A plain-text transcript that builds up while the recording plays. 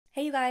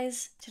Hey you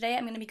guys! Today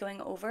I'm going to be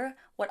going over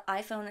what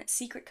iPhone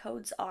secret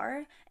codes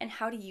are and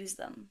how to use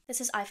them.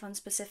 This is iPhone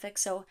specific,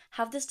 so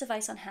have this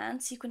device on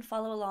hand so you can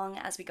follow along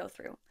as we go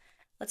through.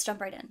 Let's jump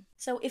right in.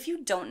 So if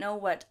you don't know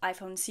what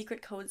iPhone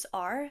secret codes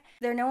are,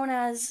 they're known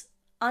as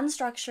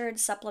unstructured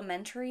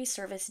supplementary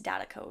service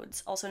data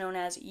codes, also known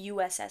as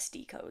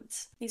USSD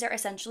codes. These are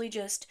essentially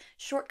just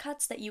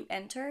shortcuts that you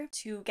enter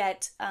to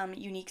get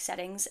unique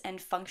settings and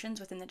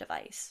functions within the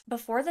device.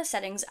 Before the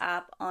settings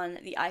app on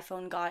the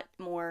iPhone got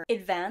more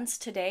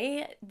advanced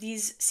today,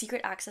 these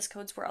secret access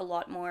codes were a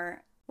lot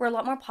more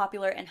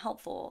popular and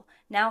helpful.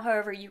 Now,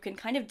 however, you can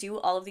kind of do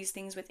all of these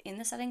things within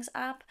the settings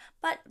app,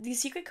 but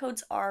these secret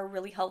codes are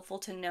really helpful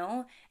to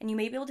know, and you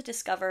may be able to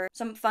discover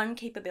some fun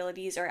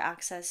capabilities or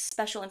access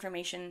special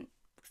information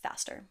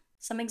faster.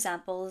 Some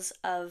examples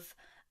of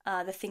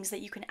the things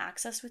that you can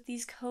access with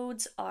these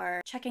codes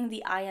are checking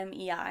the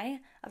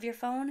IMEI of your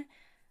phone,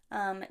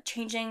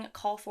 changing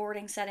call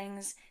forwarding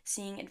settings,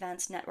 seeing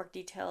advanced network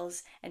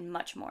details, and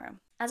much more.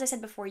 As I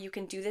said before, you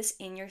can do this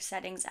in your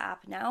settings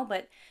app now,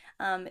 but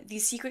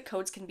these secret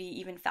codes can be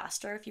even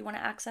faster if you want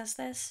to access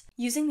this.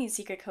 Using these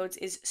secret codes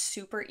is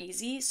super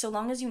easy so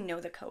long as you know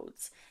the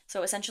codes.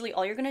 So essentially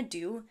all you're going to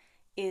do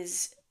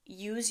is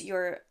use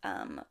your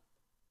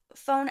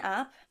phone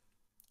app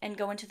and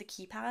go into the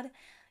keypad.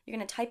 You're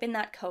going to type in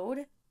that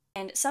code,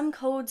 and some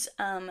codes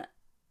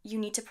you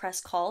need to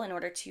press call in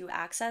order to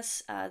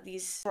access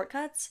these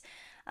shortcuts,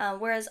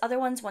 whereas other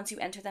ones, once you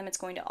enter them, it's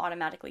going to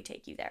automatically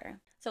take you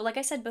there. So like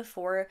I said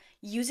before,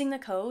 using the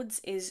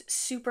codes is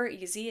super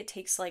easy. It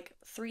takes like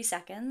 3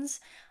 seconds.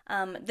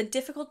 The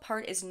difficult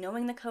part is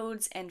knowing the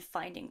codes and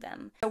finding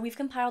them. So we've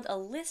compiled a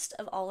list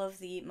of all of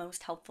the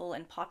most helpful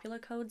and popular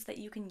codes that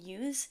you can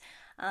use,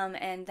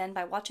 and then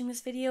by watching this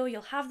video,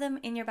 you'll have them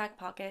in your back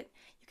pocket.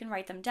 You can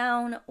write them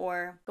down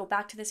or go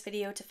back to this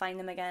video to find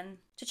them again.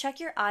 To check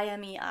your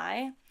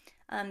IMEI,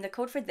 the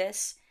code for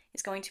this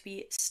is going to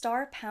be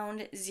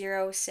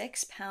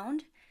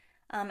 *#06#,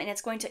 and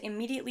it's going to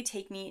immediately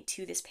take me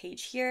to this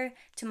page here,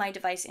 to my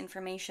device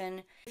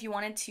information. If you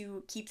wanted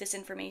to keep this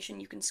information,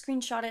 you can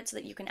screenshot it so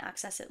that you can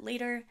access it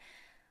later.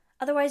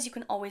 Otherwise, you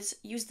can always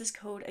use this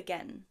code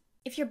again.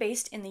 If you're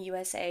based in the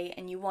USA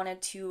and you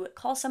wanted to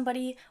call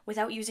somebody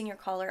without using your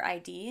caller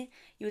ID,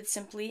 you would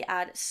simply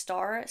add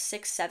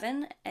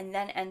 *67 and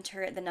then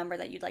enter the number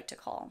that you'd like to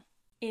call.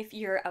 If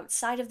you're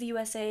outside of the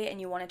USA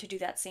and you wanted to do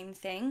that same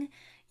thing,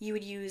 you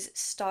would use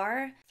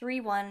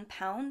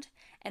 *31#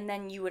 and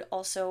then you would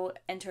also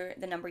enter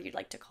the number you'd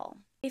like to call.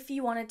 If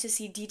you wanted to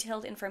see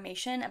detailed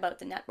information about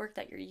the network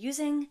that you're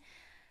using,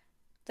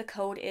 the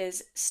code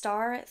is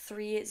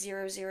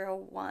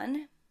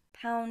 *3001#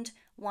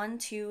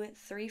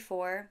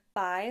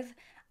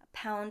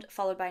 12345#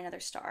 followed by another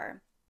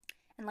star.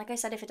 And like I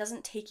said, if it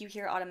doesn't take you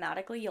here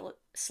automatically, you'll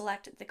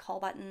select the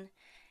call button,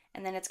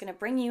 and then it's going to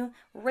bring you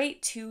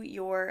right to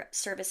your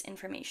service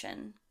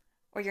information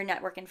or your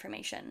network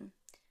information.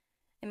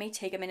 It may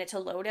take a minute to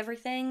load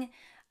everything.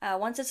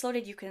 Once it's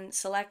loaded, you can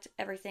select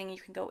everything. You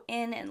can go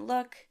in and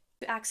look.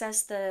 To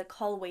access the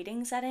call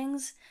waiting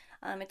settings,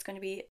 it's going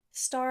to be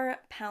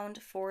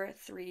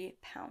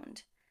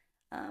 *#43#.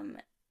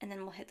 And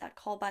then we'll hit that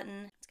call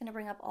button. It's going to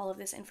bring up all of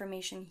this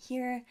information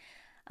here,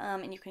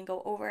 and you can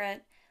go over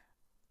it.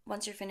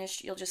 Once you're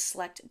finished, you'll just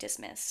select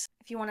dismiss.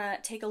 If you want to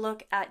take a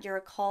look at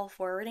your call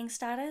forwarding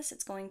status,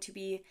 it's going to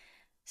be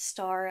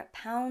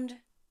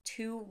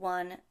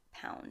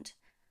 *#21#.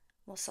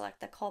 We'll select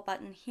the call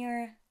button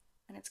here,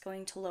 and it's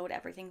going to load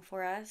everything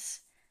for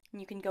us. And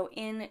you can go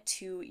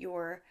into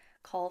your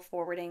call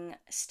forwarding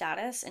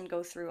status and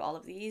go through all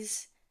of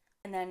these,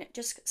 and then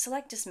just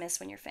select dismiss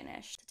when you're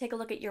finished. To take a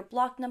look at your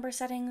block number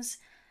settings,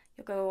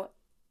 you'll go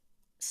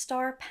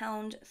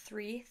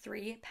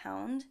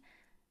 *#33#,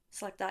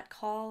 select that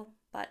call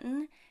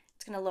button.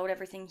 It's going to load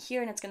everything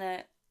here, and it's going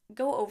to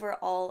go over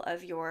all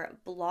of your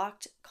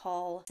blocked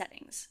call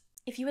settings.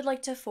 If you would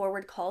like to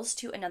forward calls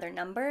to another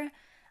number,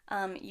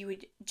 you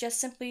would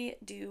just simply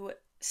do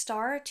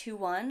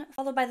 *21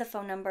 followed by the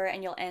phone number,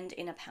 and you'll end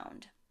in a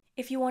pound.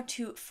 If you want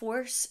to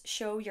force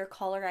show your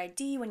caller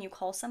ID when you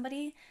call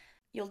somebody,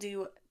 you'll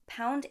do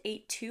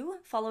 #82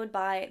 followed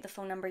by the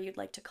phone number you'd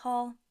like to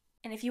call.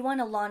 And if you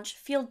want to launch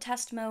field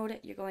test mode,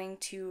 you're going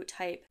to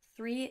type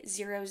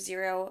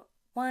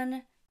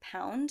 3001#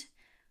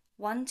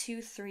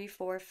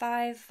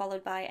 12345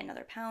 followed by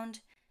another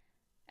pound,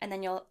 and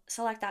then you'll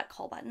select that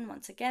call button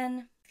once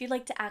again. If you'd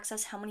like to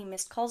access how many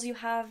missed calls you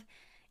have,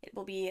 it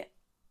will be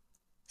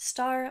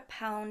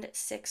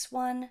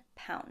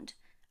 *#61#,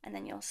 and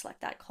then you'll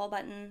select that call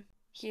button.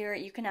 Here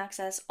you can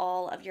access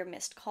all of your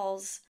missed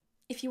calls.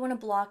 If you want to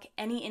block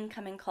any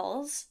incoming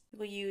calls, you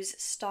will use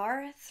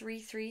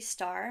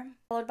 *33*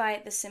 followed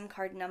by the SIM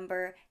card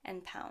number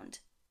and pound.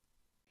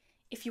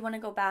 If you want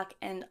to go back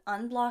and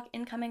unblock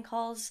incoming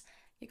calls,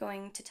 you're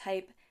going to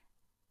type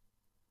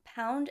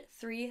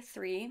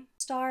 #33*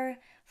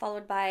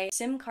 followed by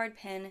SIM card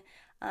pin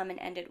and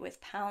end it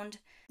with pound.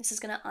 This is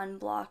going to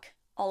unblock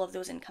all of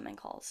those incoming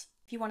calls.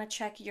 If you want to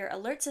check your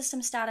alert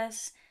system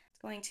status,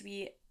 it's going to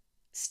be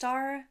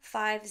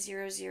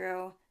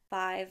 *500#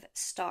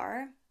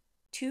 star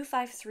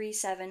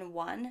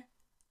 25371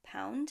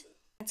 pound.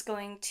 It's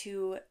going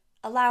to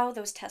allow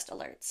those test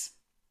alerts.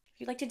 If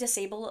you'd like to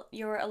disable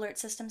your alert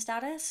system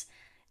status,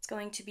 it's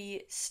going to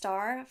be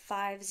star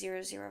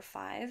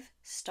 5005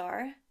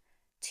 star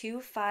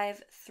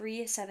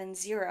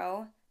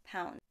 25370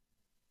 pound.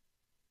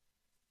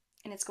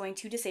 And it's going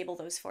to disable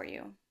those for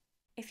you.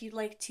 If you'd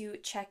like to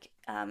check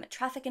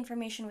traffic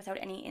information without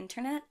any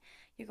internet,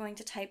 you're going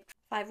to type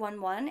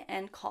 511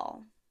 and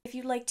call. If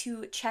you'd like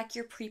to check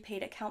your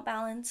prepaid account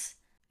balance,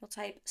 you'll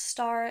type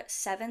star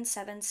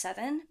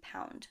 777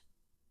 pound.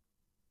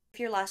 If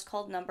your last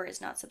called number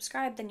is not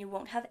subscribed, then you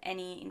won't have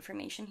any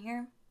information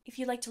here. If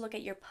you'd like to look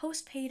at your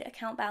postpaid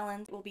account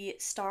balance, it will be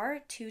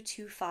star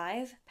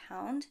 225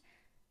 pound.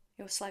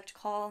 You'll select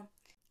call,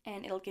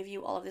 and it'll give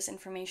you all of this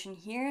information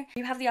here.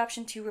 You have the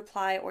option to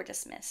reply or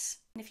dismiss.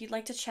 And if you'd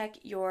like to check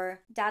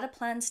your data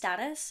plan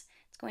status,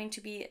 it's going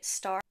to be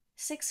star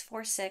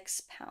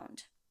 646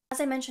 pound.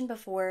 As I mentioned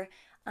before,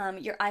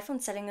 your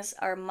iPhone settings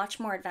are much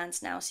more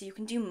advanced now, so you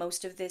can do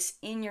most of this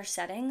in your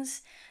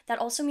settings. That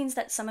also means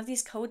that some of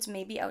these codes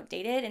may be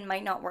outdated and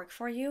might not work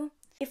for you.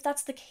 If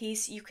that's the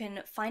case, you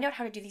can find out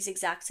how to do these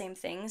exact same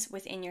things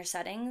within your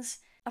settings.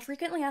 A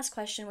frequently asked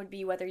question would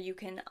be whether you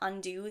can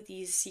undo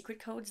these secret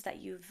codes that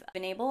you've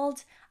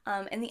enabled,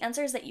 and the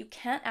answer is that you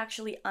can't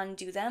actually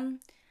undo them.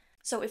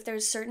 So if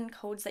there's certain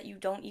codes that you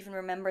don't even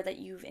remember that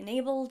you've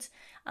enabled,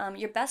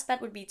 your best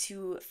bet would be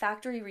to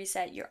factory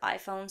reset your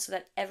iPhone so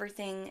that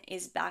everything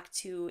is back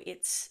to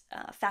its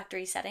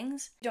factory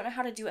settings. If you don't know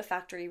how to do a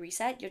factory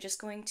reset, you're just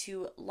going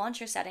to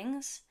launch your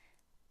settings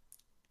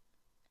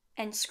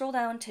and scroll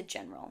down to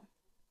General.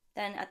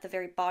 Then at the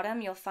very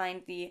bottom, you'll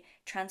find the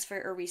Transfer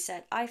or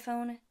Reset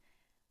iPhone,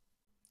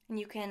 and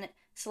you can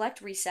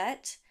select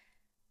Reset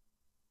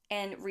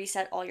and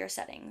reset all your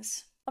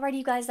settings. Alrighty,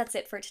 you guys, that's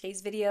it for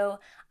today's video.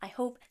 I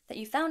hope that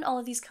you found all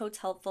of these codes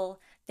helpful.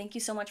 Thank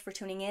you so much for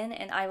tuning in,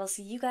 and I will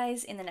see you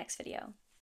guys in the next video.